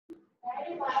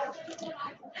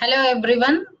Hello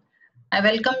everyone. I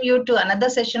welcome you to another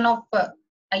session of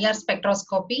IR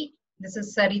Spectroscopy. This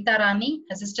is Sarita Rani,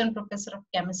 Assistant Professor of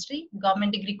Chemistry,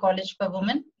 Government Degree College for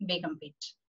Women, Begumpet.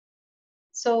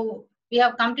 So we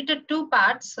have completed two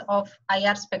parts of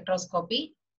IR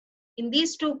Spectroscopy. In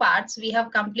these two parts, we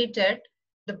have completed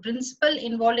the principle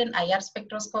involved in IR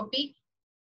spectroscopy,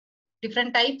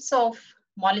 different types of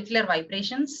molecular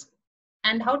vibrations,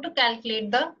 and how to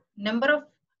calculate the number of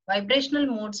vibrational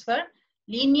modes for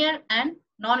linear and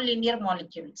non-linear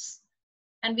molecules.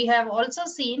 And we have also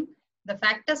seen the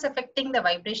factors affecting the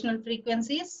vibrational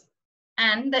frequencies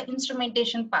and the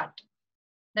instrumentation part,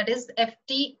 that is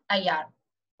FTIR,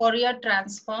 Fourier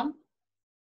transform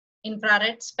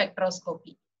infrared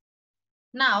spectroscopy.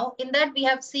 Now, in that we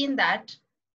have seen that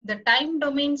the time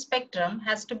domain spectrum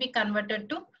has to be converted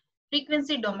to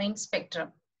frequency domain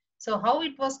spectrum. So how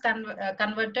it was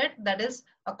converted, that is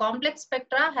a complex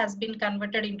spectra has been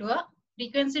converted into a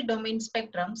frequency domain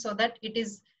spectrum so that it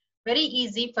is very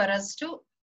easy for us to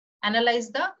analyze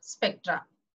the spectra.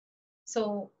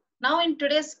 So now in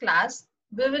today's class,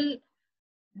 we will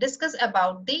discuss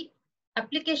about the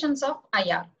applications of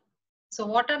IR. So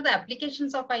what are the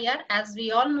applications of IR? As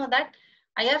we all know that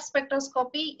IR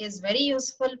spectroscopy is very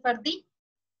useful for the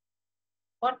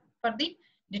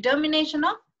determination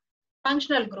of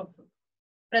functional group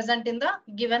present in the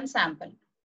given sample.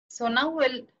 So now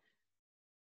we'll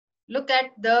look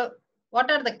at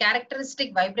what are the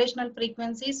characteristic vibrational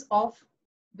frequencies of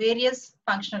various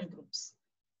functional groups.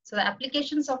 So the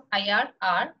applications of IR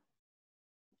are,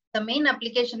 the main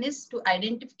application is to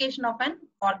identification of an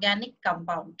organic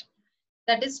compound.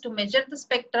 That is to measure the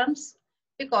spectrums,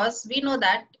 because we know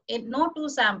that no two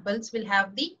samples will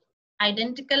have the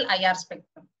identical IR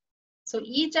spectrum. So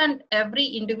each and every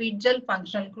individual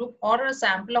functional group or a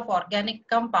sample of organic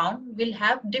compound will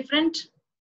have different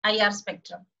IR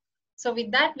spectrum. So with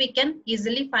that, we can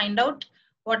easily find out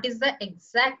what is the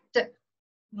exact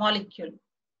molecule.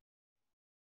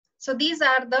 So these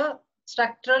are the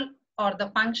structural or the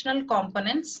functional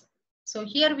components. So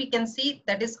here we can see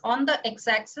that is on the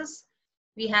x-axis,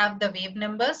 we have the wave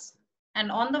numbers, and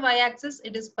on the y-axis,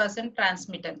 it is percent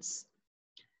transmittance.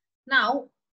 Now,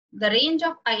 the range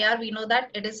of IR, we know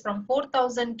that it is from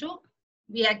 4000 to,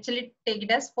 we actually take it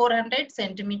as 400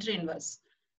 centimeter inverse.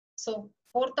 So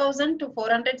 4000 to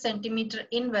 400 centimeter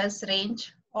inverse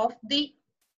range of the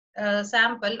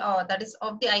sample, or that is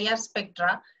of the IR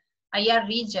spectra, IR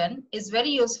region, is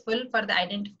very useful for the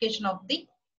identification of the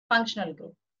functional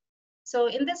group. So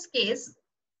in this case,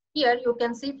 here you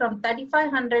can see from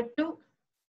 3500 to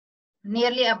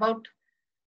nearly about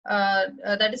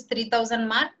that is 3000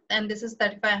 mark, and this is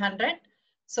 3500.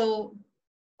 So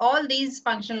all these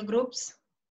functional groups,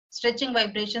 stretching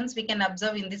vibrations, we can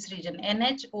observe in this region,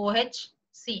 NH, OH,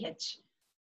 CH.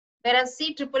 Whereas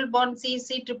C triple bond C,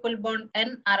 C triple bond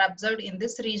N are observed in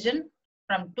this region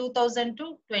from 2000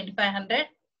 to 2500.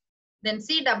 Then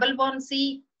C double bond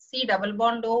C, C double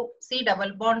bond O, C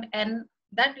double bond N,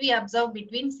 that we observe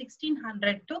between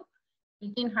 1600 to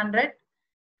 1800.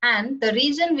 And the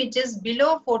region which is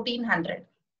below 1400.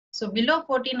 So below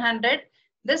 1400,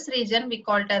 this region we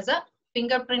call it as a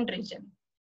fingerprint region.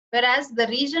 Whereas the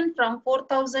region from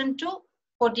 4000 to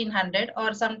 1400,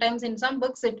 or sometimes in some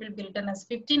books it will be written as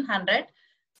 1500.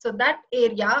 So that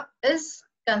area is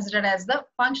considered as the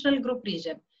functional group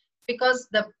region, because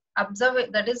the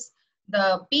that is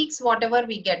the peaks whatever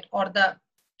we get, or the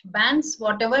bands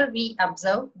whatever we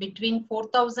observe between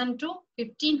 4000 to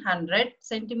 1500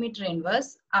 centimeter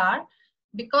inverse are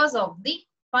because of the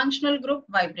functional group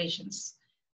vibrations.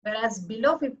 Whereas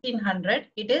below 1500,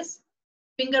 it is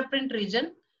fingerprint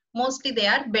region. Mostly they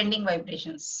are bending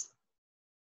vibrations.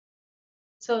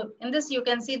 So in this you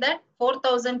can see that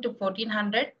 4000 to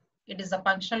 1400, it is a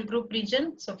functional group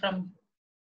region. So from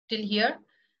till here,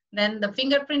 then the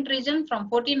fingerprint region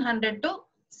from 1400 to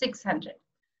 600.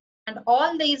 And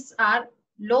all these are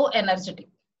low energetic.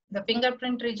 The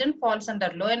fingerprint region falls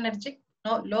under low energetic,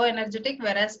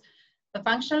 whereas the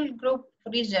functional group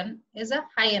region is a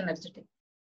high energetic.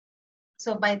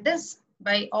 So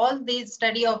by all the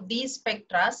study of these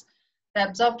spectra, the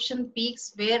absorption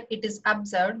peaks where it is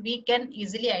observed, we can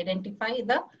easily identify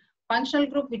the functional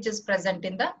group which is present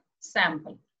in the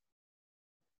sample.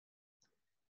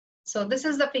 So this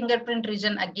is the fingerprint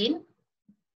region again.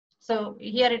 So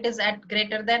here it is at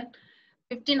greater than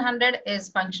 1500 is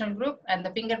functional group, and the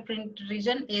fingerprint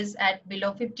region is at below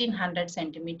 1500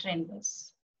 centimeter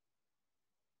inverse.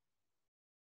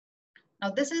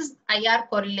 Now this is IR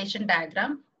correlation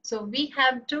diagram. So we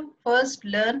have to first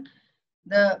learn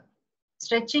the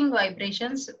stretching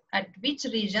vibrations at which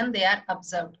region they are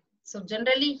observed. So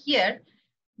generally here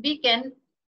we can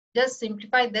just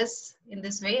simplify this in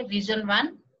this way. Region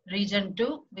 1, region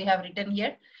 2, we have written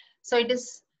here. So it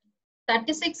is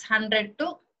 3600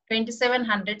 to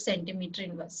 2700 centimeter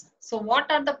inverse. So what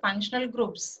are the functional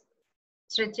groups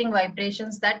stretching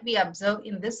vibrations that we observe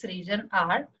in this region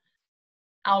are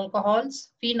alcohols,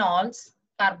 phenols,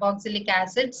 carboxylic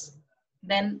acids,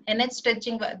 then NH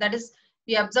stretching, that is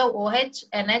we observe OH,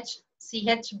 NH,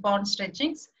 CH bond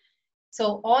stretchings.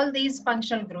 So all these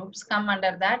functional groups come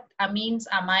under that. Amines,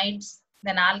 amides,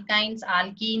 then alkynes,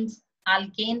 alkenes,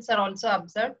 alkanes are also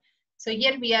observed. So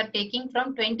here we are taking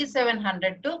from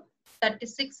 2700 to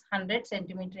 3600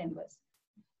 centimeter inverse.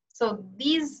 So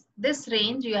this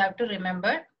range you have to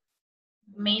remember.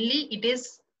 Mainly it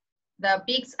is the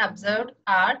peaks observed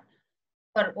are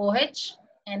for OH,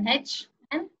 NH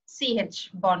and CH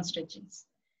bond stretchings.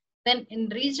 Then in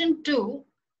region 2,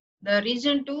 the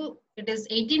region 2, it is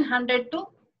 1800 to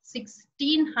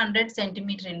 1600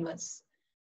 centimeter inverse.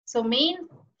 So main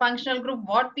functional group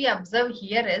what we observe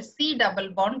here is C double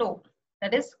bond O,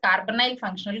 that is carbonyl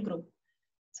functional group.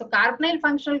 So carbonyl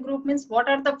functional group means what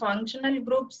are the functional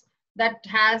groups that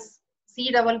has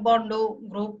C double bond O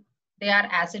group? They are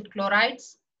acid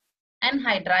chlorides,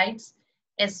 anhydrides,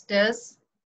 esters,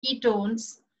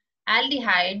 ketones,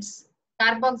 aldehydes,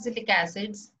 carboxylic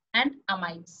acids and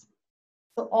amides.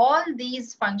 So all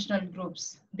these functional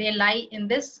groups, they lie in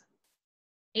this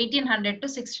 1800 to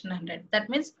 1600. That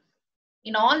means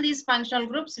in all these functional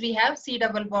groups, we have C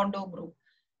double bond O group.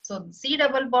 So C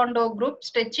double bond O group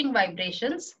stretching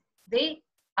vibrations, they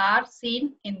are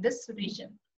seen in this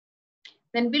region.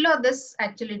 Then below this,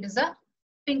 actually it is a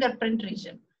fingerprint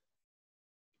region.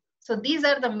 So these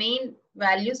are the main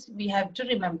values we have to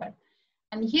remember.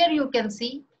 And here you can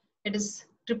see it is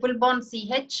triple bond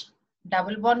CH,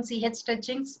 double bond CH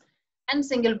stretchings and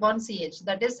single bond CH.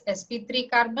 That is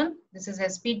sp3 carbon, this is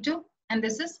sp2 and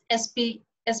this is sp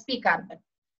carbon.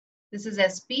 This is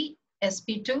sp,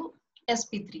 sp2,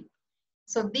 sp3.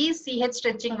 So these CH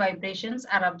stretching vibrations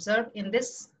are observed in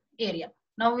this area.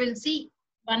 Now we'll see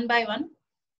one by one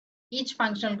each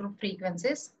functional group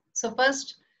frequencies. So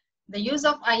first, the use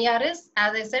of IR is,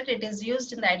 as I said, it is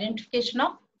used in the identification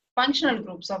of functional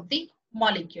groups of the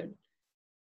molecule.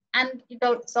 And it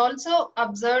is also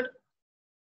observed,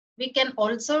 we can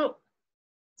also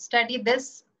study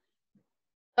this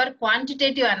for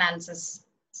quantitative analysis.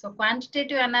 So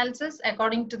quantitative analysis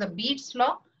according to the Beat's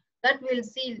law, that we'll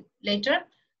see later.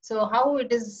 So how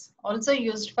it is also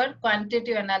used for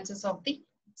quantitative analysis of the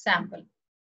sample.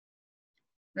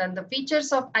 Then the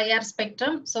features of IR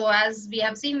spectrum. So as we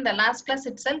have seen in the last class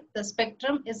itself, the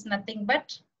spectrum is nothing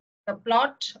but the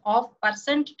plot of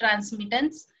percent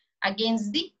transmittance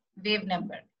against the wave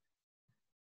number.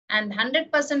 And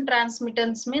 100%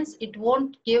 transmittance means it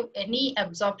won't give any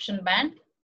absorption band.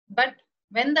 But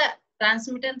when the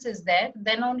transmittance is there,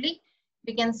 then only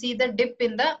we can see the dip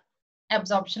in the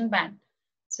absorption band.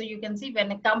 So you can see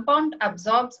when a compound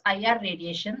absorbs IR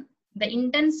radiation, the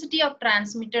intensity of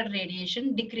transmitted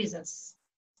radiation decreases.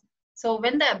 So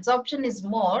when the absorption is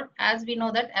more, as we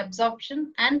know that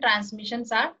absorption and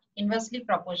transmissions are inversely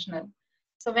proportional.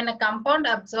 So when a compound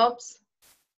absorbs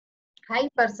high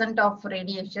percent of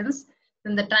radiations,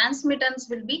 then the transmittance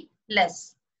will be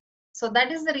less. So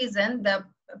that is the reason the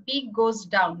peak goes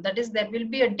down. That is, there will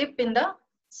be a dip in the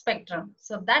spectrum.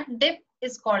 So that dip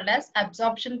is called as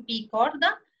absorption peak or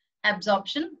the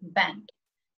absorption band.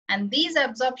 And these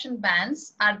absorption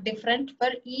bands are different for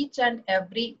each and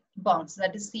every bonds,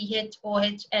 that is CH,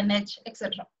 OH, NH,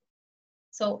 etc.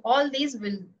 So all these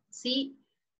we'll see.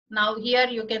 Now here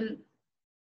you can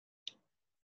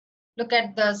look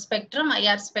at the spectrum,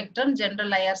 IR spectrum,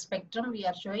 general IR spectrum we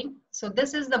are showing. So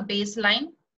this is the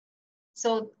baseline.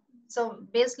 So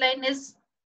baseline is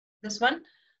this one.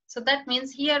 So that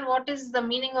means here what is the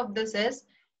meaning of this is,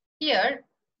 here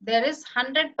there is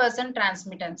 100%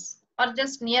 transmittance or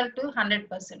just near to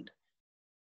 100%.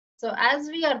 So as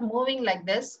we are moving like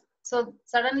this, so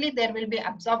suddenly there will be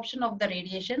absorption of the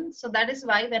radiation. So that is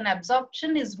why when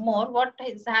absorption is more, what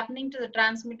is happening to the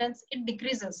transmittance? It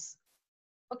decreases.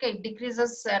 Okay, it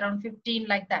decreases around 15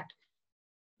 like that,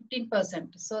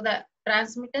 15%. So the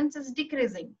transmittance is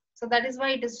decreasing. So that is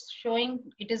why it is showing,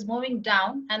 it is moving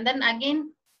down, and then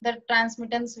again the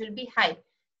transmittance will be high.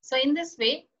 So in this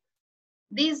way,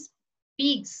 these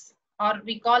peaks, or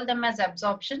we call them as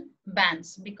absorption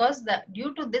bands, because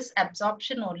due to this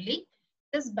absorption only,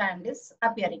 this band is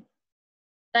appearing.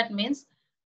 That means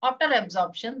after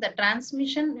absorption, the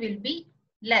transmission will be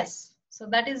less. So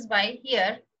that is why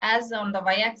here, as on the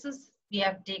y-axis, we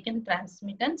have taken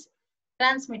transmittance.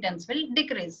 Transmittance will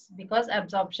decrease because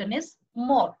absorption is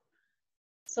more.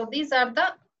 So these are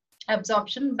the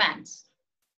absorption bands.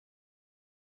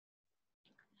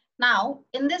 Now,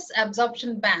 in this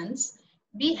absorption bands,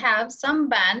 we have some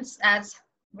bands as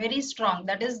very strong,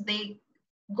 that is they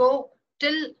go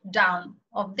till down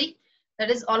of the, that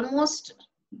is almost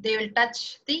they will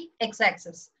touch the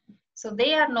x-axis. So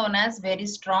they are known as very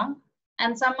strong,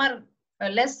 and some are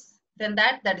less than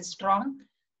that, that is strong.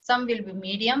 Some will be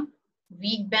medium,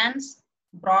 weak bands,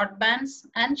 broad bands,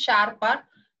 and sharp or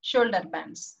shoulder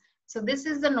bands. So this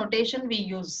is the notation we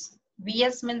use.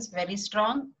 VS means very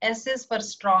strong, S is for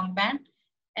strong band,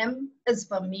 M is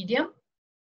for medium,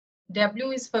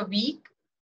 W is for weak,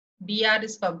 BR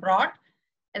is for broad,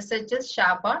 SH is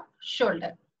sharp or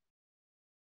shoulder.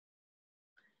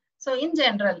 So in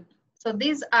general, so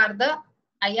these are the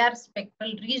IR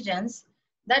spectral regions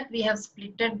that we have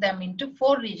splitted them into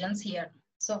 4 regions here.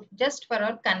 So just for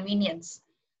our convenience,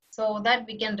 so that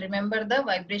we can remember the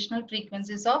vibrational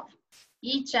frequencies of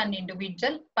each and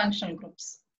individual functional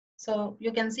groups. So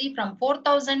you can see from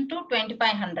 4000 to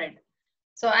 2500.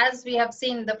 So as we have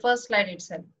seen in the first slide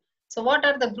itself. So what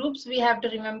are the groups we have to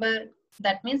remember?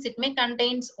 That means it may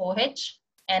contains OH,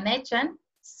 NH and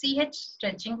CH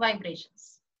stretching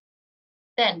vibrations.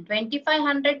 Then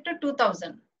 2500 to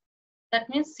 2000. That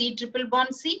means C triple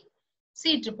bond C,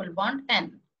 C triple bond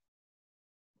N.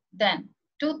 Then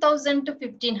 2000 to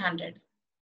 1500.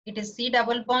 It is C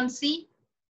double bond C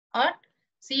or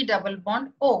C double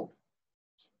bond O.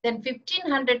 Then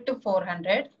 1500 to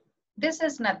 400, this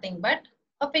is nothing but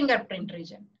a fingerprint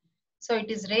region. So it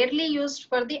is rarely used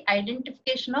for the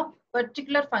identification of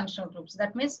particular functional groups.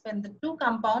 That means when the 2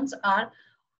 compounds are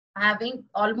having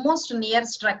almost near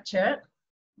structure,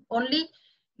 only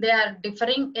they are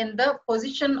differing in the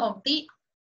position of the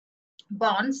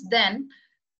bonds, then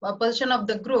position of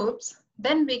the groups,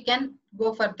 then we can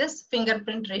go for this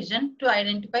fingerprint region to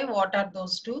identify what are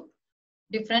those 2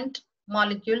 different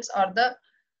molecules or the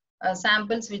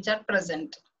samples which are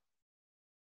present.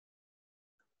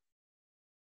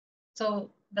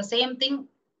 So the same thing,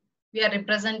 we are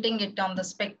representing it on the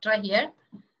spectra here.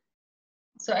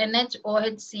 So NH,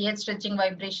 OH, CH stretching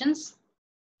vibrations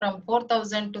from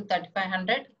 4000 to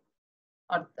 3500,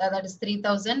 or that is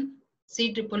 3000.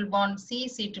 C triple bond C,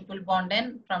 C triple bond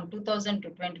N from 2000 to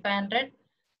 2500.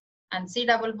 And C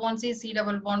double bond C, C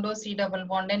double bond O, C double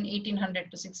bond N 1800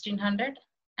 to 1600.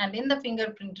 And in the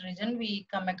fingerprint region, we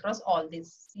come across all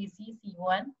these CC, CO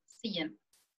and CN.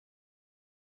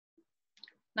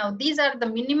 Now these are the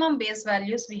minimum base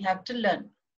values we have to learn.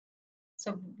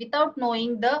 So without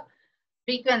knowing the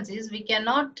frequencies, we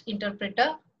cannot interpret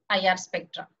a IR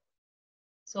spectra.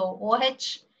 So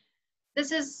OH,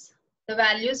 this is the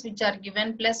values which are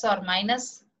given plus or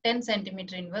minus 10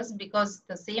 centimeter inverse, because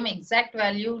the same exact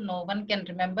value no one can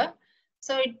remember.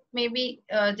 So it may be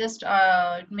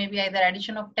it may be either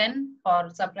addition of 10 or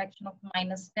subtraction of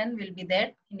minus 10 will be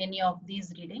there in any of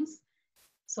these readings.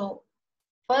 So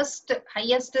first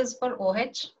highest is for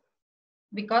OH,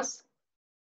 because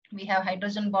we have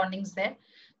hydrogen bondings there.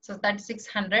 So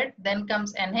 3600, then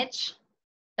comes NH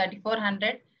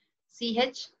 3400,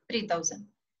 CH 3000.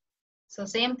 So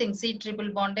same thing, C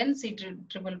triple bond N, C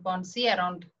triple bond C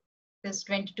around this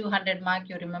 2200 mark,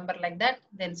 you remember like that.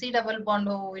 Then C double bond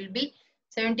O will be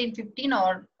 1715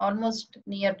 or almost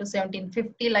near to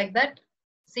 1750 like that.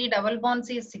 C double bond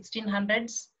C is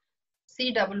 1600s.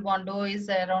 C double bond O is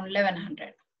around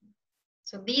 1100.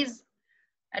 So these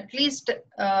at least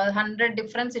 100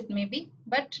 difference it may be,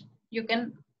 but you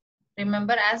can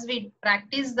remember as we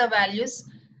practice the values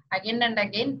again and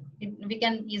again, we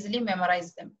can easily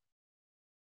memorize them.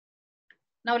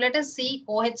 Now let us see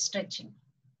OH stretching.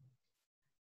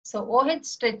 So OH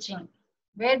stretching,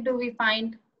 where do we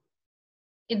find?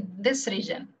 In this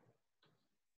region.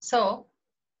 So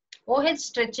OH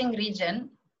stretching region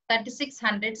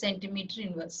 3600 centimeter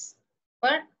inverse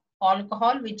for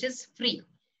alcohol which is free.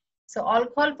 So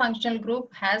alcohol functional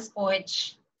group has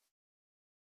OH.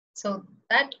 So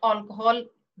that alcohol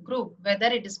group, whether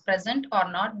it is present or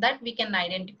not, that we can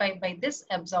identify by this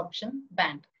absorption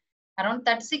band. Around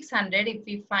 3600, if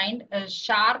we find a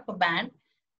sharp band,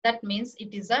 that means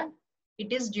it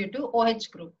is due to OH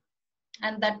group.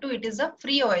 And that too, it is a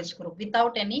free OH group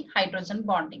without any hydrogen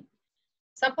bonding.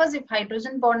 Suppose if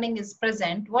hydrogen bonding is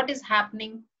present, what is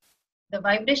happening? The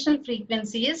vibrational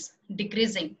frequency is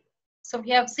decreasing. So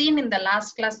we have seen in the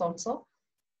last class also,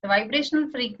 the vibrational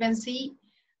frequency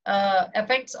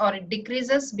affects or it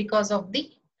decreases because of the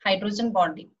hydrogen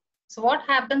bonding. So what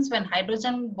happens when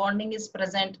hydrogen bonding is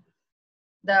present?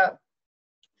 The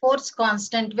force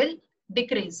constant will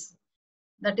decrease.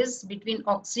 That is between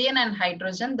oxygen and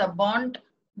hydrogen, the bond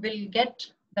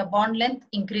length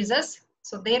increases.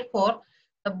 So therefore,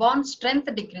 the bond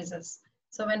strength decreases.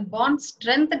 So when bond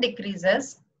strength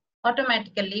decreases,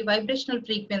 automatically vibrational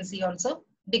frequency also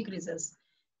decreases,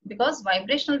 because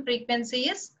vibrational frequency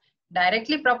is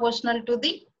directly proportional to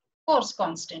the force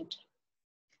constant.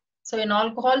 So in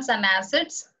alcohols and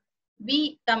acids,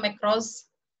 we come across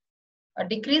a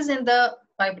decrease in the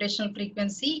vibrational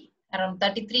frequency around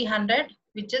 3300,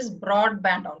 which is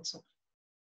broadband also.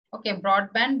 Okay,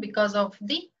 broadband because of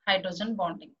the hydrogen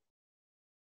bonding.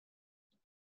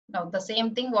 Now the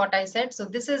same thing what I said. So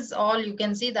this is all, you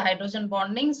can see the hydrogen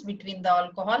bondings between the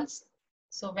alcohols.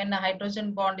 So when a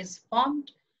hydrogen bond is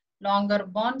formed, longer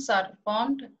bonds are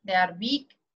formed, they are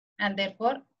weak, and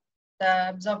therefore the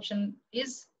absorption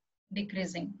is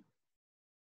decreasing.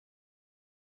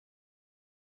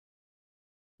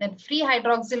 Then free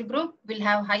hydroxyl group will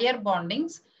have higher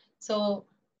bondings. So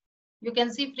you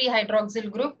can see free hydroxyl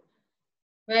group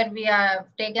where we have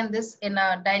taken this in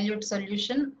a dilute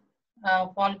solution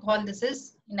of alcohol. This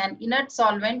is in an inert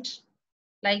solvent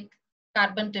like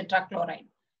carbon tetrachloride.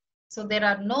 So there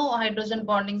are no hydrogen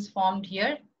bondings formed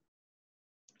here.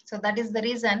 So that is the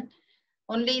reason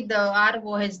only the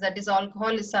ROH, that is alcohol,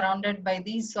 is surrounded by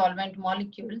these solvent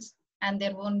molecules, and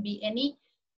there won't be any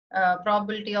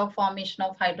probability of formation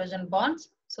of hydrogen bonds.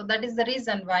 So that is the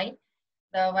reason why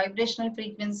the vibrational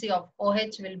frequency of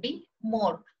OH will be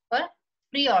more for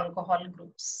free alcohol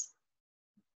groups.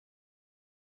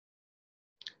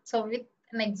 So with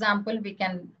an example, we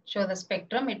can show the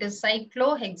spectrum. It is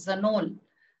cyclohexanol.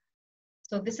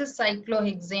 So this is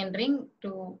cyclohexane ring,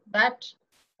 to that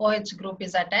OH group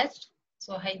is attached.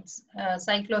 So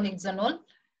cyclohexanol,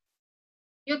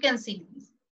 you can see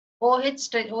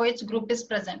OH group is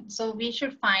present. So we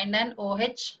should find an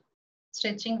OH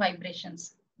stretching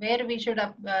vibrations, where we should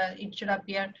it should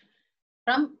appear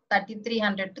from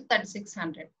 3300 to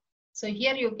 3600. So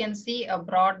here you can see a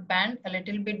broad band, a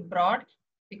little bit broad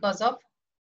because of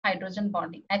hydrogen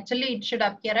bonding. Actually, it should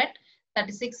appear at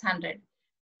 3600,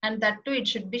 and that too it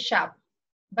should be sharp.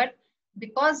 But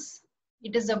because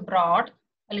it is a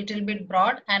little bit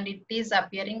broad, and it is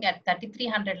appearing at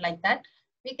 3300 like that,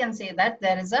 we can say that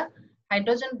there is a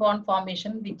hydrogen bond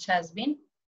formation which has been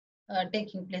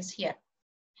taking place here.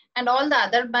 And all the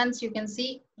other bands, you can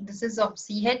see this is of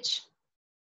CH,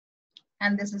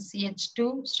 and this is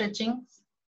CH2 stretching,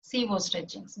 CO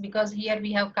stretchings, because here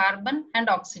we have carbon and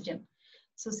oxygen.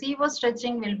 So CO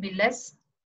stretching will be less,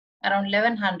 around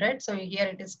 1100. So here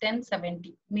it is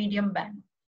 1070, medium band.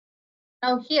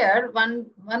 Now here, one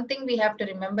thing we have to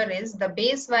remember is the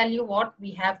base value. What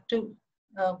we have to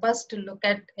first to look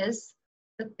at is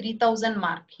the 3000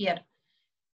 mark here.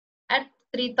 At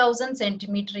 3000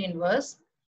 centimeter inverse,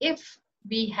 if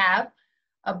we have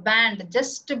a band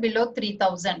just below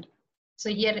 3000, so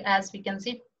here as we can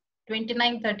see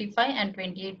 2935 and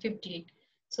 2858.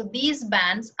 So these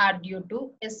bands are due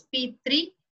to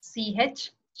sp3ch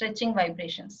stretching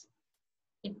vibrations.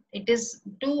 It is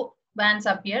two bands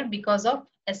appear because of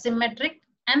asymmetric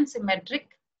and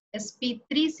symmetric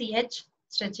sp3ch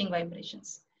stretching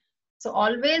vibrations. So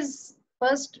always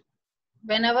first,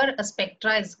 whenever a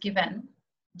spectra is given,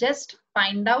 just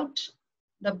find out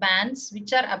the bands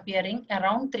which are appearing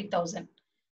around 3000.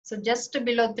 So just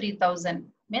below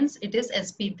 3000 means it is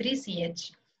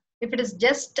sp3ch. If it is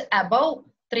just above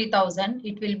 3000,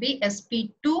 it will be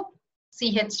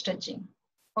sp2ch stretching.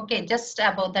 Okay, just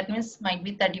above, that means might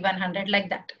be 3100 like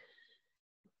that.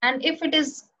 And if it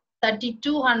is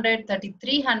 3200,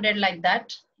 3300 like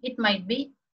that, it might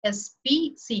be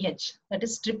SPCH, that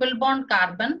is triple bond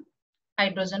carbon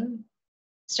hydrogen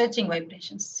stretching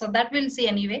vibrations. So that we'll see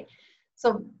anyway.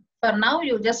 So for now,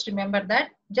 you just remember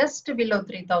that just below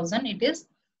 3000, it is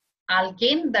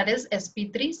alkane, that is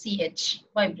sp3ch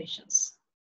vibrations.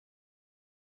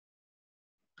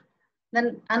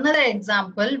 Then another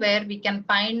example where we can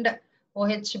find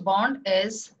OH bond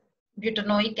is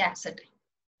butanoic acid,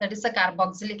 that is a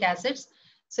carboxylic acids.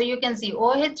 So you can see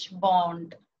OH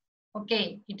bond.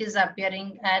 Okay, it is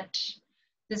appearing at,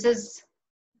 this is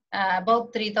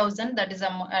about 3000, that is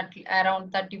at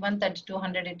around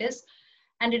 3200 it is,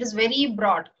 and it is very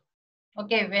broad.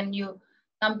 Okay, when you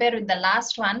compare with the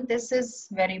last one, this is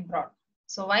very broad.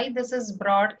 So why this is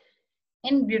broad?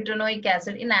 In butanoic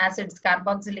acid, in acids,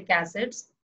 carboxylic acids,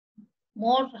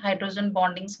 more hydrogen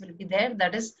bondings will be there.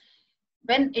 That is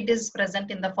when it is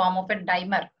present in the form of a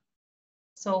dimer.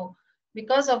 So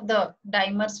because of the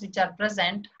dimers which are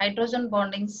present, hydrogen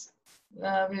bondings,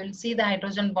 we will see the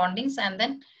hydrogen bondings, and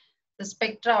then the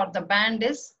spectra or the band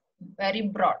is very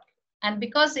broad. And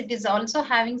because it is also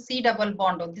having C double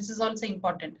bond O, this is also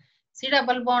important. C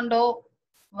double bond O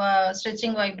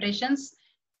stretching vibrations,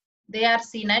 they are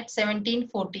seen at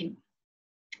 1714.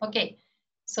 Okay,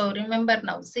 So remember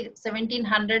now,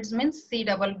 1700s means C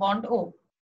double bond O.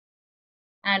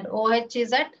 And OH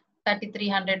is at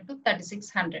 3300 to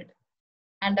 3600.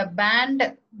 And a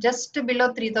band just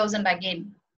below 3000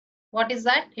 again. What is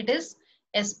that? It is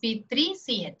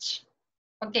sp3ch.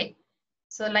 Okay.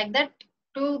 So like that,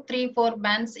 2, 3, 4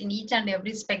 bands in each and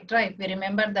every spectra. If we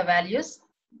remember the values,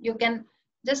 you can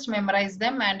just memorize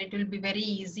them and it will be very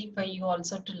easy for you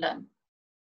also to learn.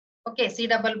 Okay, C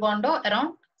double bond O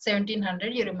around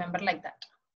 1700, you remember like that.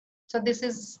 So this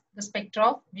is the spectra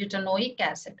of butanoic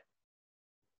acid.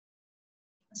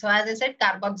 So as I said,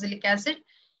 carboxylic acid,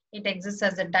 it exists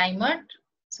as a dimer.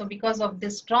 So because of the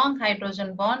strong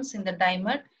hydrogen bonds in the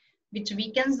dimer, which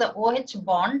weakens the OH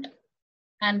bond,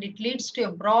 and it leads to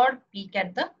a broad peak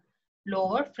at the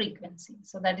lower frequency.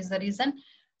 So that is the reason.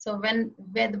 So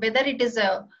whether it is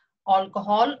a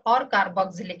alcohol or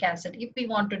carboxylic acid, if we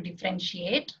want to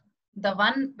differentiate, the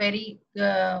one very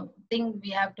thing we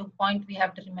have to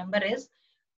remember is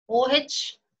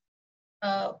OH,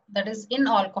 that is in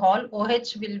alcohol,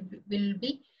 OH will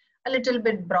be a little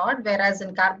bit broad, whereas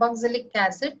in carboxylic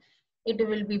acid, it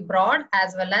will be broad,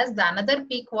 as well as the another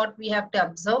peak what we have to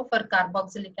observe for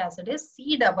carboxylic acid is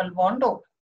C double bond O.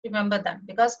 Remember that,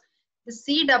 because the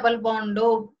C double bond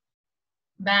O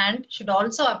band should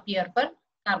also appear for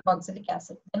carboxylic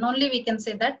acid. Then only we can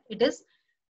say that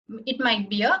it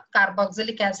might be a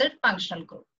carboxylic acid functional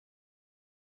group.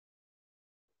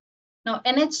 Now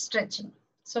NH stretching.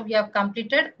 So we have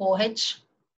completed OH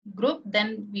group,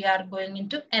 then we are going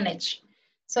into NH.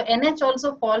 So NH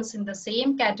also falls in the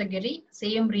same category,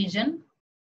 same region.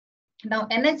 Now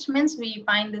NH means we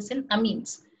find this in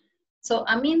amines. So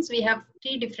amines we have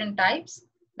 3 different types,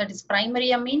 that is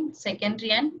primary amine,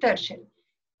 secondary and tertiary.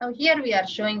 Now here we are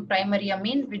showing primary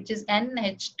amine, which is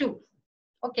NH2.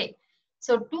 Okay,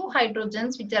 so 2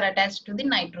 hydrogens which are attached to the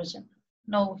nitrogen.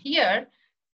 Now here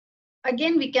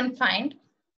again we can find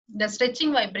the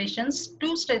stretching vibrations,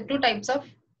 two types of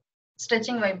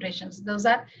stretching vibrations. Those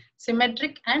are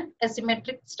symmetric and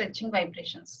asymmetric stretching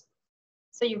vibrations.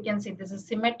 So you can see this is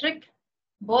symmetric,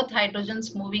 both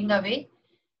hydrogens moving away,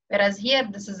 whereas here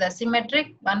this is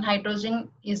asymmetric, one hydrogen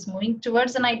is moving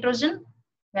towards the nitrogen,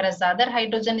 whereas the other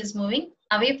hydrogen is moving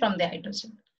away from the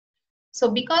hydrogen. So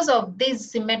because of this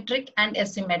symmetric and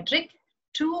asymmetric,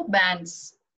 2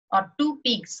 bands or 2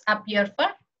 peaks appear for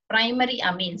primary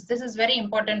amines. This is very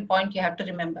important point you have to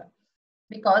remember,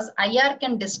 because IR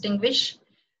can distinguish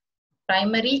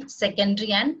primary,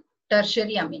 secondary and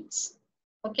tertiary amines.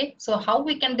 Okay, so how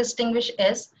we can distinguish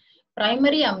is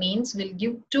primary amines will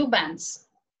give 2 bands.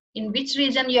 In which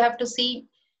region you have to see?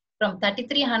 From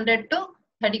 3300 to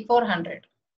 3400.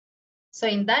 So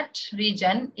in that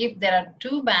region, if there are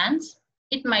 2 bands,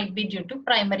 it might be due to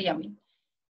primary amine.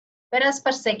 Whereas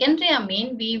for secondary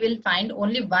amine, we will find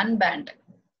only 1 band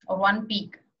or 1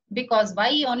 peak. Because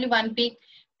why only 1 peak?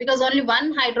 Because only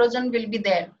 1 hydrogen will be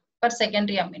there for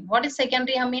secondary amine. What is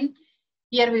secondary amine?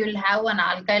 Here we will have an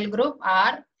alkyl group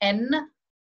R, N,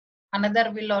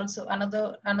 another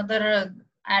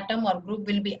atom or group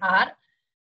will be R,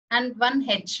 and 1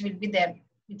 H will be there,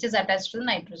 which is attached to the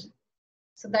nitrogen.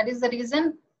 So that is the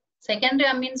reason secondary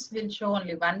amines will show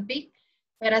only 1 peak,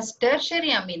 whereas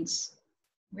tertiary amines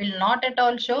will not at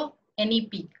all show any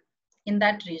peak in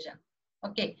that region.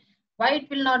 Okay, why it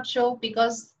will not show?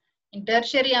 Because in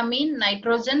tertiary amine,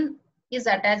 nitrogen is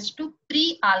attached to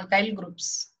 3 alkyl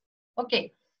groups.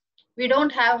 Okay, we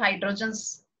don't have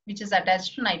hydrogens which is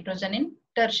attached to nitrogen in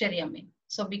tertiary amine.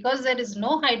 So because there is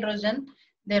no hydrogen,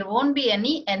 there won't be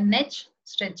any NH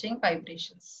stretching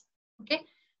vibrations. Okay,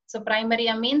 so primary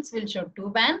amines will show 2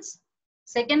 bands,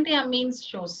 secondary amines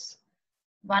shows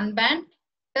 1 band,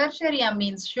 tertiary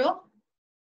amines show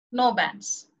no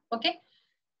bands. Okay,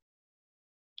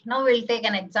 now we'll take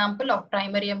an example of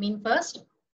primary amine first,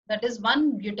 that is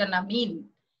 1-butanamine.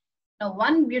 Now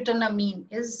 1-butanamine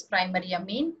is primary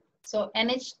amine. So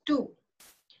NH2,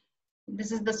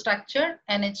 this is the structure,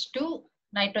 NH2,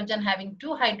 nitrogen having 2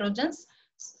 hydrogens.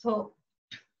 So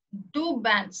 2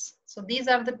 bands. So these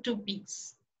are the 2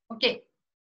 peaks. Okay,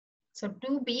 so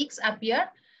 2 peaks appear,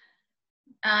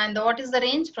 and what is the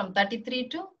range? From 33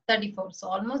 to 34. So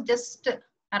almost just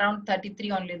around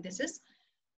 33 only this is.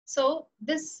 So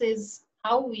this is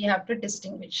how we have to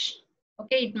distinguish.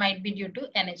 Okay, it might be due to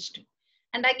NH2.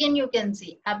 And again you can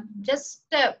see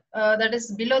that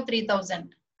is below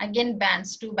 3000. Again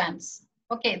bands, 2 bands.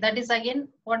 Okay, that is again,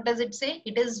 what does it say?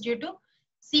 It is due to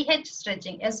CH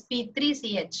stretching,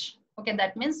 sp3CH. Okay,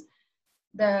 that means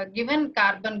the given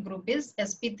carbon group is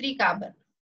sp3 carbon.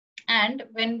 And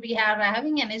when we are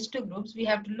having NH2 groups, we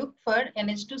have to look for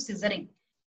NH2 scissoring.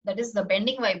 That is the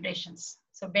bending vibrations.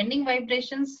 So bending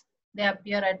vibrations they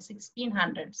appear at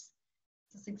 1600s.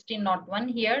 So 1601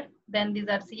 here, then these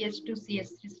are CH2,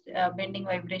 CH3 bending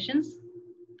vibrations.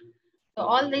 So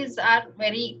all these are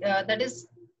very, that is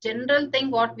general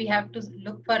thing what we have to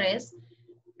look for is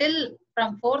till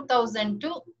from 4000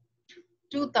 to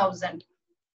 2000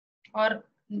 or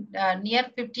near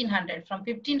 1500. From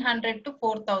 1500 to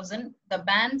 4000, the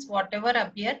bands whatever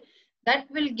appear, that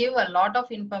will give a lot of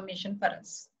information for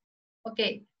us.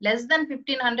 Okay, less than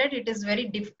 1500, it is very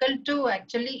difficult to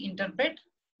actually interpret.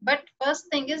 But first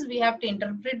thing is we have to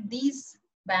interpret these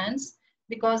bands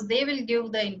because they will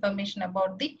give the information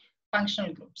about the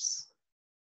functional groups.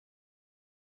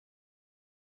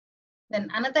 Then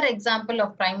another example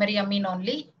of primary amine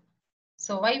only.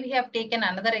 So why we have taken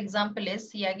another example is,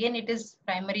 see again it is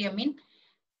primary amine.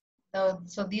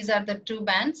 So these are the two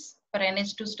bands for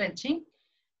NH2 stretching.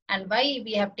 And why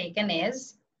we have taken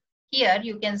is, here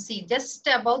you can see just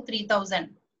above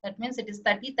 3000. That means it is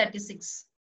 3036.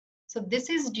 So this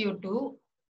is due to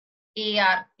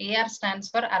AR. AR stands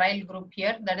for aryl group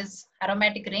here. That is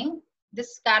aromatic ring.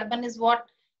 This carbon is what?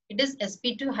 It is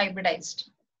sp2 hybridized.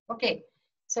 Okay.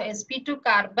 So sp2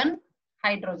 carbon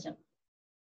hydrogen.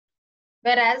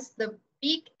 Whereas the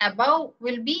peak above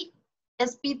will be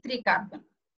sp3 carbon.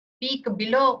 Peak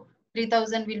below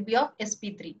 3000 will be of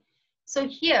sp3. So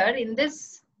here in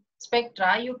this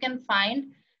spectra, you can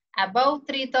find above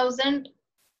 3000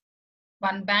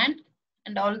 one band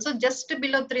and also just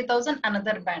below 3000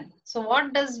 another band. So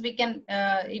what does we can,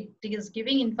 it is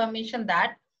giving information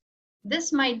that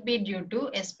this might be due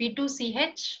to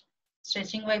sp2ch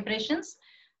stretching vibrations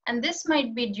and this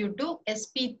might be due to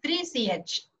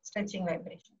sp3ch stretching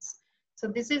vibrations. So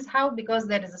this is how, because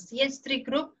there is a CH3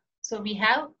 group, so we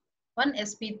have one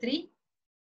sp3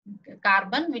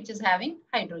 carbon which is having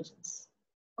hydrogens.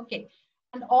 Okay,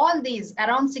 and all these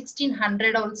around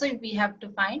 1600 also if we have to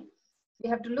find, we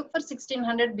have to look for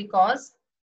 1600 because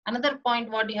another point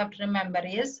what you have to remember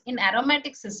is in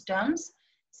aromatic systems,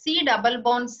 C double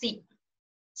bond C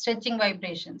stretching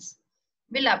vibrations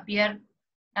will appear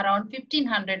around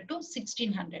 1500 to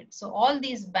 1600. So all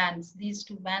these bands, these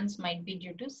two bands might be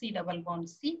due to C double bond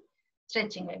C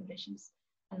stretching vibrations.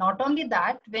 And not only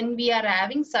that, when we are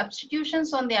having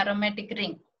substitutions on the aromatic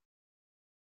ring,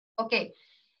 okay,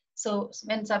 so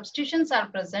when substitutions are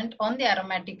present on the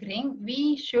aromatic ring,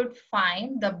 we should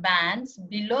find the bands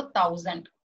below 1000.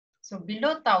 So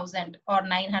below 1000 or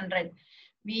 900,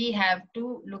 we have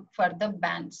to look for the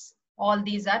bands. All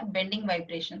these are bending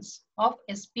vibrations of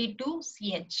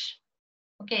sp2ch.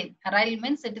 Okay, aryl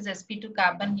means it is sp2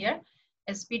 carbon here,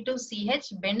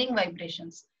 sp2ch bending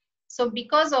vibrations. So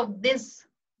because of this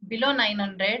below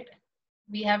 900,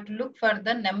 we have to look for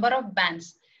the number of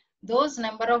bands. Those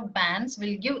number of bands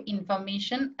will give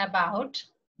information about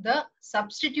the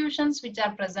substitutions which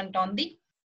are present on the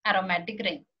aromatic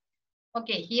ring.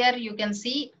 Okay, here you can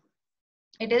see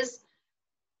it is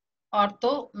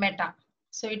ortho meta.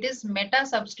 So it is meta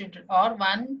substituted or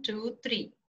 1, 2,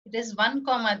 3. It is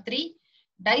 1,3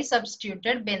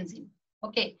 disubstituted benzene.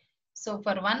 Okay, so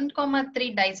for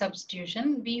 1,3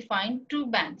 disubstitution, we find two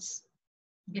bands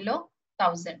below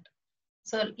 1000.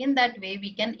 So in that way,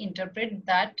 we can interpret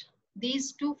that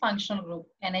these two functional group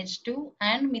NH2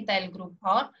 and methyl group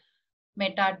are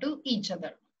meta to each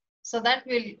other. So that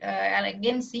will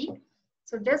again see.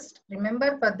 So just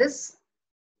remember for this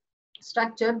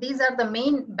structure, these are the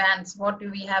main bands what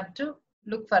we have to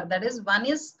look for. That is, one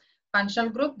is functional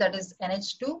group, that is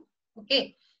NH2.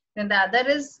 Okay, then the other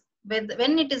is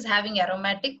when it is having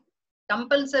aromatic,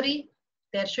 compulsory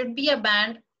there should be a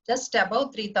band just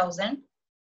above 3000.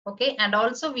 Okay, and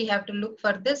also we have to look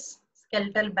for this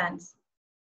skeletal bands,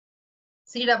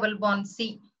 C double bond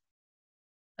C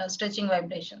stretching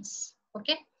vibrations.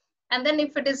 Okay, and then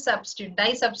if it is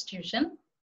disubstitution,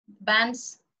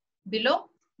 bands below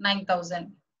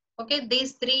 9000. Okay,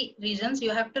 these three regions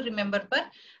you have to remember for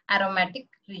aromatic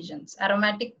regions,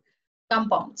 aromatic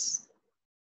compounds.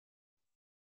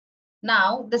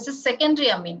 Now this is secondary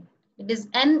amine. It is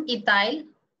N-ethyl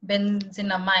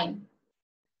benzenamine.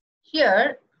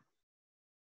 Here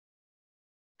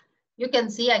you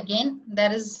can see again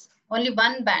there is only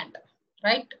one band,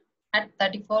 right, at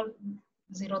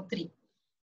 3403.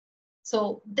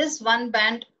 So this one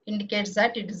band indicates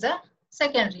that it is a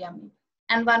secondary amine.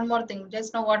 And one more thing,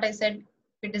 just know what I said,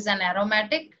 it is an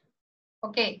aromatic.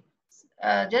 Okay,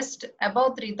 just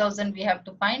above 3000 we have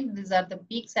to find. These are the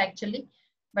peaks actually,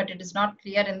 but it is not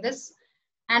clear in this.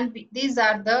 And these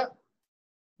are the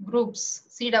groups,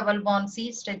 C double bond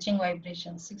C stretching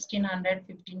vibrations, 1600,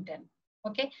 1510.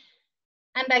 Okay,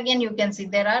 and again you can see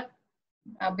there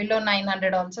are below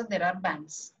 900 also there are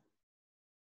bands.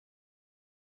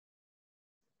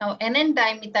 Now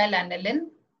NN-dimethyl-aniline,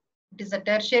 it is a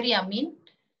tertiary amine.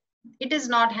 It is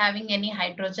not having any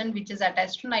hydrogen which is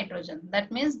attached to nitrogen.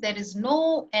 That means there is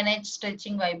no NH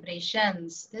stretching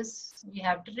vibrations. This we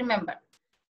have to remember.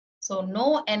 So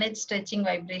no NH stretching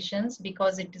vibrations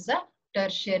because it is a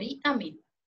tertiary amine.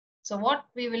 So what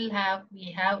we will have,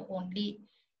 we have only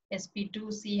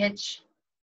sp2CH.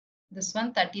 This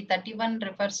one 3031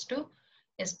 refers to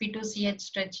sp2CH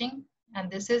stretching,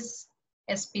 and this is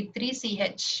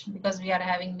sp3CH because we are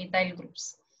having methyl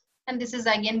groups. And this is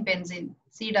again benzene,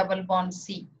 C double bond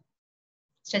C,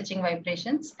 stretching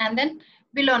vibrations. And then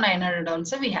below 900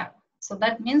 also we have. So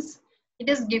that means it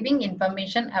is giving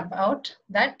information about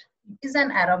that it is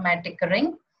an aromatic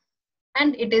ring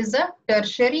and it is a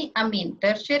tertiary amine.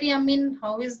 Tertiary amine,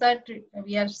 how is that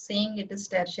we are saying it is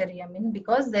tertiary amine?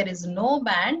 Because there is no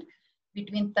band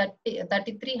between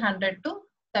 3300 to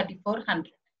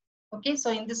 3400. Okay,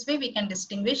 so in this way we can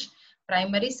distinguish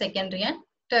primary, secondary and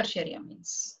tertiary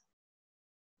amines.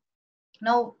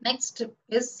 Now next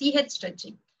is CH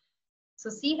stretching. So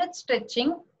CH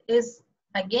stretching is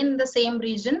again the same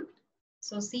region.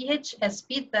 So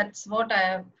CHSP, that's what I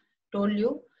have told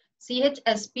you.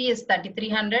 CHSP is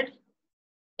 3300.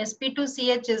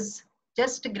 SP2CH is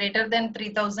just greater than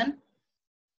 3000.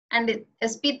 And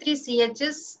SP3CH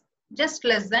is just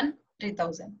less than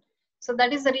 3000. So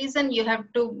that is the reason you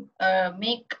have to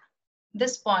make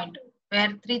this point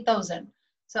where 3000.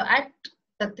 So at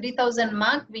the 3000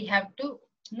 mark, we have to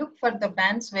look for the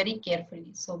bands very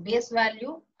carefully. So base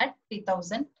value at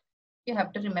 3000, you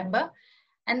have to remember.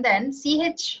 And then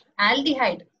CH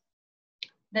aldehyde.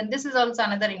 Then this is also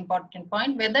another important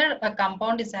point, whether a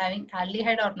compound is having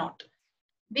aldehyde or not.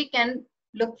 We can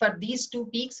look for these two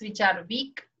peaks which are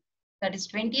weak, that is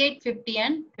 2850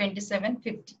 and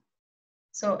 2750.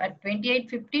 So at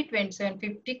 2850,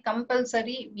 2750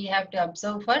 compulsory we have to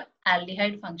observe for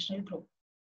aldehyde functional group.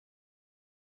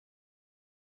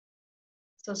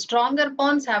 So stronger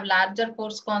bonds have larger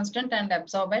force constant and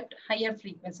absorb at higher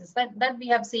frequencies. That we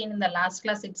have seen in the last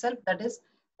class itself. That is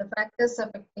the factors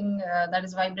affecting that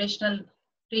is vibrational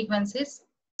frequencies.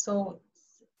 So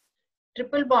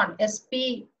triple bond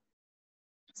SPCH,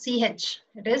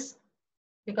 it is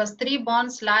because 3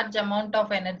 bonds, large amount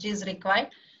of energy is required.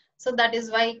 So that is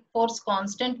why force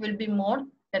constant will be more.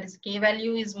 That is K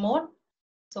value is more.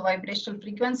 So vibrational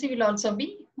frequency will also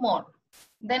be more.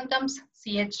 Then comes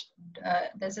CH,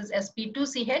 this is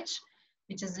sp2CH,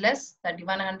 which is less,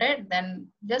 3100. Then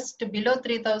just below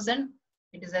 3000,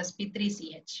 it is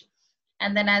sp3CH.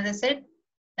 And then as I said,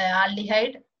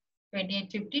 aldehyde,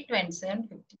 2850,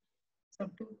 2750. So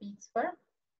 2 peaks for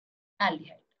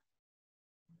aldehyde.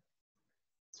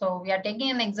 So we are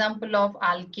taking an example of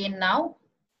alkane now.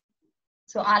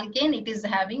 So alkane, it is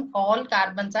having all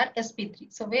carbons are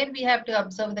sp3. So where we have to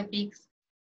observe the peaks,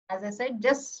 as I said,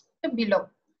 just below,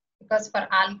 because for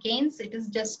alkanes it is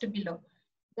just below.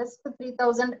 Just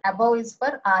 3000 above is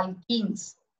for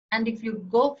alkenes, and if you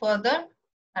go further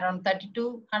around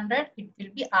 3200, it will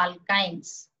be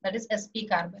alkynes, that is sp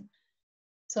carbon.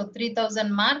 So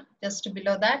 3000 mark, just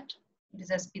below that it is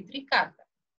sp3 carbon.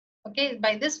 Okay,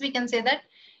 by this we can say that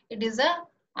it is a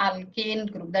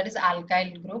alkane group, that is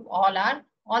alkyl group. All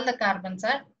the carbons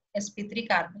are sp3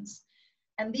 carbons,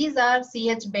 and these are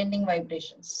CH bending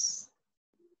vibrations.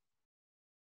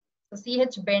 So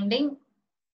CH bending,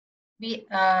 we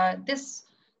this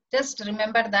just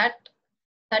remember that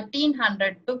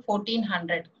 1300 to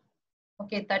 1400,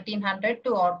 okay, 1300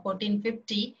 to or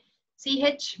 1450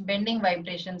 CH bending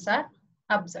vibrations are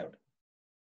observed.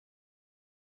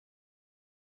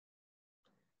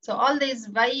 So all these,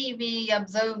 why we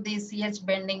observe these CH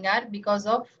bending are because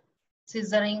of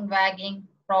scissoring, wagging,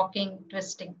 rocking,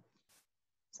 twisting.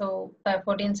 So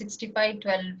 1465,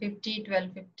 1250,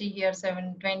 1250 here,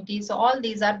 720. So all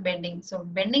these are bending. So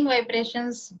bending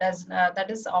vibrations does that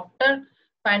is after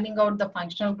finding out the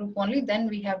functional group only, then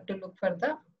we have to look for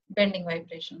the bending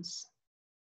vibrations.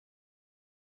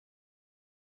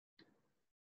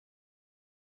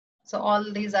 So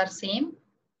all these are same.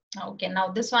 Okay, now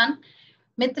this one,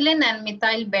 methylene and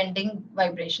methyl bending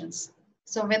vibrations.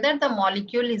 So whether the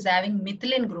molecule is having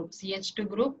methylene group, CH2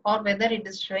 group, or whether it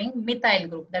is showing methyl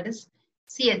group, that is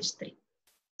CH3.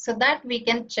 So that we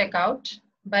can check out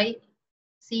by,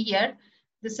 see here,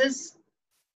 this is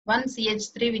one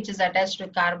CH3 which is attached to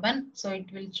carbon. So it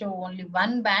will show only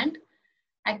one band.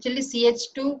 Actually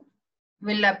CH2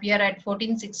 will appear at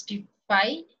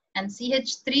 1465 and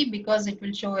CH3 because it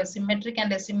will show asymmetric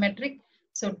and asymmetric.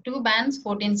 So 2 bands,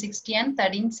 1460 and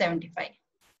 1375.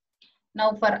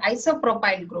 Now for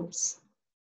isopropyl groups,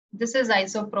 this is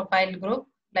isopropyl group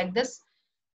like this.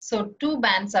 So 2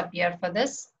 bands appear for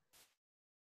this.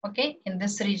 Okay, in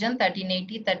this region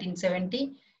 1380,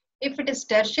 1370. If it is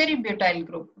tertiary butyl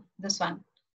group, this one,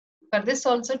 for this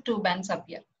also 2 bands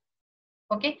appear.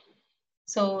 Okay,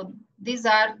 so these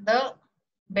are the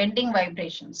bending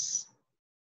vibrations.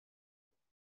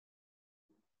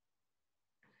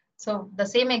 So the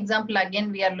same example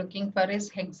again we are looking for is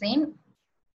hexane.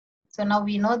 So now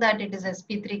we know that it is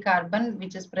sp3 carbon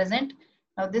which is present.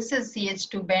 Now this is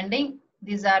CH2 bending.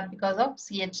 These are because of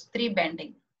CH3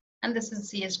 bending. And this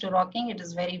is CH2 rocking. It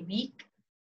is very weak.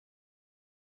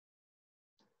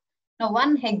 Now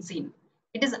 1-hexene.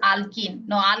 It is alkene.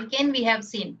 Now alkane we have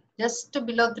seen just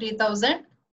below 3000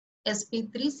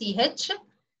 sp3ch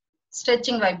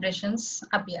stretching vibrations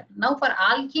appear. Now for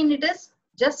alkene it is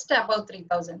just above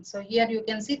 3000. So here you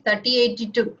can see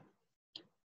 3082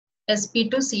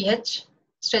 sp2ch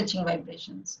stretching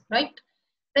vibrations, right?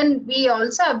 Then we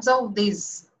also observe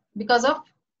these because of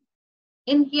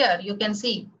in here you can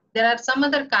see there are some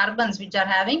other carbons which are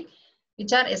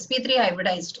sp3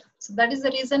 hybridized. So that is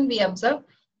the reason we observe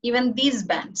even these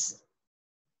bands.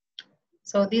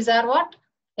 So these are what?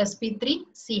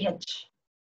 sp3ch.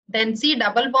 Then C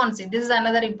double bond C. This is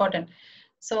another important.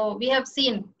 So we have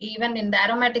seen even in the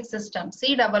aromatic system,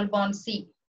 C double bond C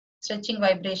stretching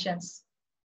vibrations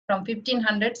from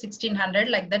 1500, 1600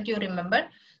 like that you remember.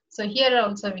 So here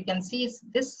also we can see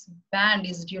this band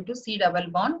is due to C double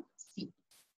bond C.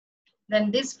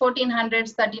 Then this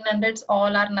 1400s, 1300s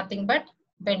all are nothing but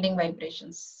bending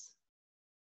vibrations.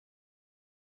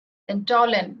 Then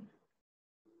toluen,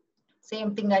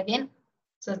 same thing again.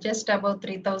 So just above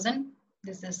 3000.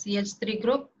 This is CH3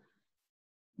 group.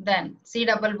 Then C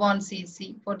double bond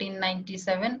CC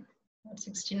 1497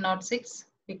 1606.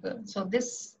 So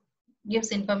this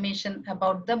gives information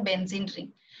about the benzene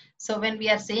ring. So when we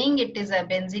are saying it is a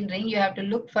benzene ring, you have to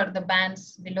look for the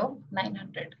bands below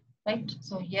 900, right?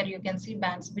 So here you can see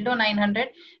bands below 900,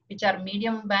 which are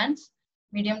medium bands,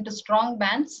 medium to strong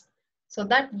bands. So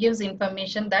that gives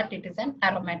information that it is an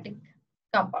aromatic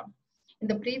compound. In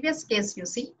the previous case, you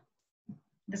see,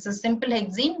 this is simple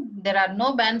hexene. There are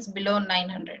no bands below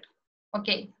 900.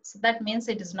 Okay, so that means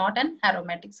it is not an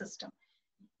aromatic system.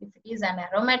 If it is an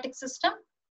aromatic system,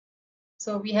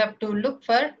 so we have to look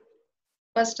for,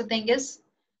 first thing is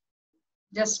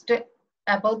just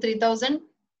above 3000,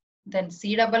 then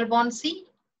C double bond C,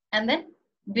 and then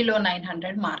below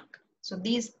 900 mark. So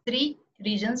these 3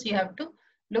 regions you have to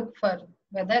look for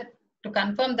whether to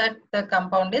confirm that the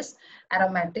compound is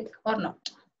aromatic or not.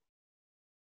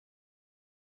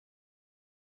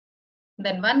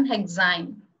 Then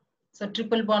 1-hexene. So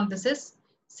triple bond, this is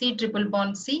C triple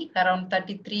bond C around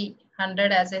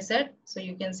 3300 as I said. So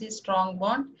you can see strong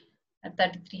bond at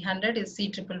 3300 is C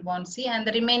triple bond C, and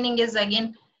the remaining is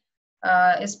again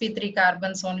sp3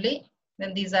 carbons only.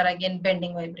 Then these are again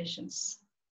bending vibrations.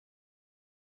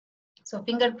 So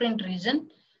fingerprint region.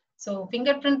 So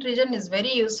fingerprint region is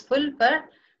very useful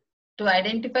to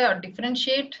identify or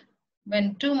differentiate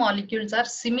when 2 molecules are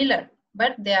similar,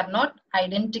 but they are not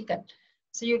identical.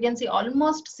 So you can see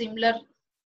almost similar,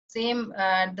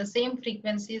 the same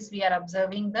frequencies we are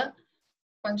observing the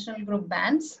functional group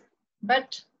bands,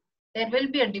 but there will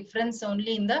be a difference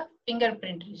only in the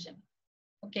fingerprint region.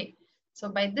 Okay, so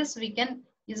by this we can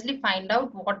easily find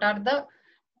out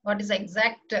what is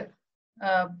exact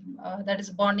that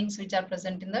is bondings which are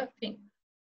present in the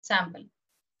sample.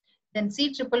 Then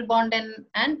C triple bond N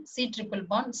and C triple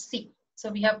bond C. So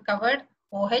we have covered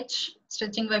OH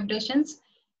stretching vibrations,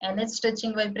 NH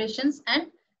stretching vibrations, and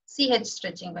CH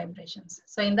stretching vibrations.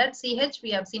 So in that CH,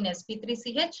 we have seen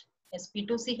sp3CH,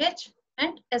 sp2CH,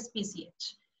 and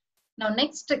spCH. Now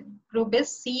next group is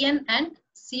CN and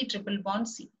C triple bond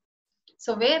C.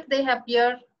 So where they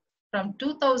appear from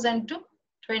 2000 to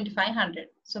 2500.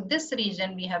 So this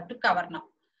region we have to cover now.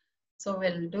 So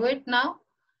we'll do it now.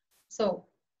 So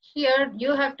here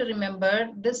you have to remember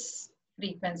this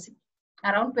frequency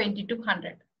around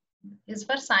 2200 is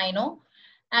for cyano,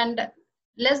 and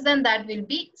less than that will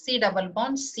be C double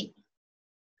bond C.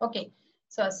 Okay,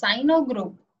 so a cyano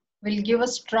group will give a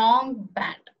strong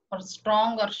band or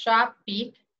strong or sharp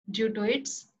peak due to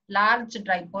its large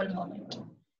dipole moment.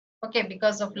 Okay,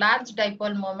 because of large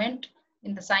dipole moment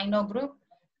in the cyano group,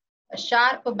 a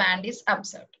sharp band is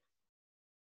observed.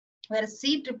 Whereas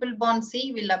C triple bond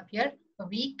C will appear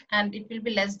weak and it will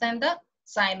be less than the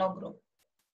cyano group.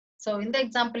 So in the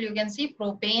example, you can see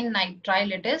propane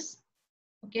nitrile it is.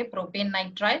 Okay, propane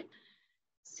nitrile.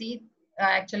 See,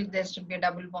 actually there should be a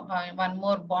double bond, one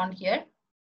more bond here.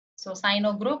 So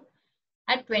cyano group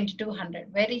at 2200,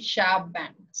 very sharp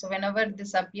band. So whenever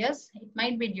this appears, it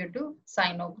might be due to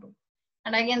cyano group.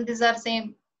 And again, these are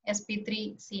same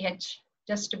sp3ch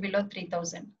just below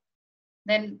 3000.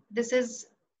 Then this is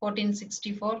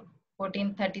 1464,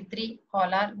 1433,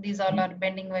 these all are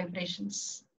bending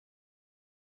vibrations.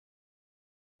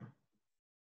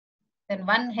 Then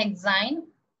 1 hexyne.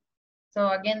 So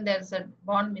again, there's a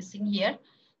bond missing here.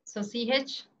 So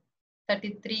CH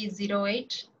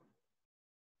 3308.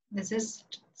 This is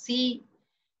C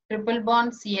triple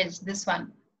bond CH, this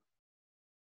one.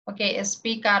 Okay,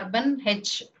 SP carbon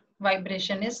H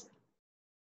vibration is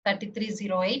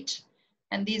 3308.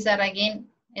 And these are again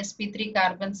sp3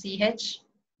 carbon CH.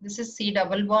 This is C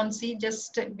double bond C,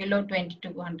 just below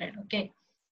 2200. Okay,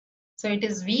 so it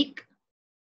is weak.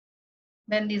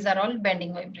 Then these are all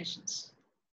bending vibrations.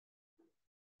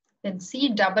 Then C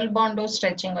double bond O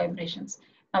stretching vibrations.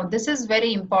 Now this is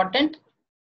very important.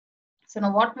 So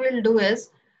now what we'll do is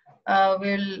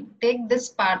we'll take this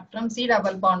part from C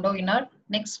double bond O in our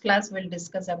next class. We'll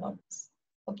discuss about this.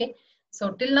 Okay,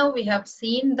 so till now we have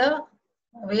seen the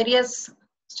various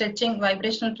stretching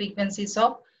vibrational frequencies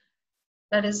of,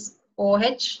 that is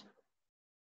OH,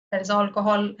 that is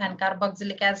alcohol and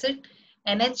carboxylic acid,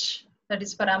 NH, that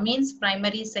is for amines,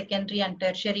 primary, secondary and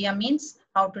tertiary amines,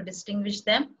 how to distinguish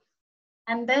them,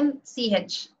 and then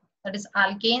CH, that is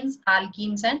alkanes,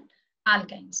 alkenes and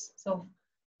alkynes. So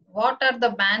what are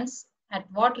the bands, at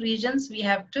what regions we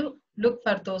have to look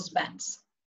for those bands.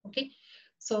 Okay,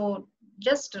 so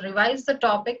just revise the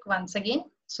topic once again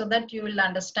so that you will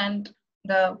understand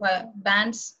the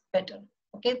bands better.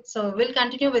 Okay, so we'll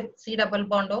continue with C double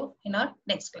bond O in our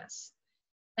next class.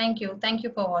 Thank you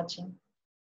for watching.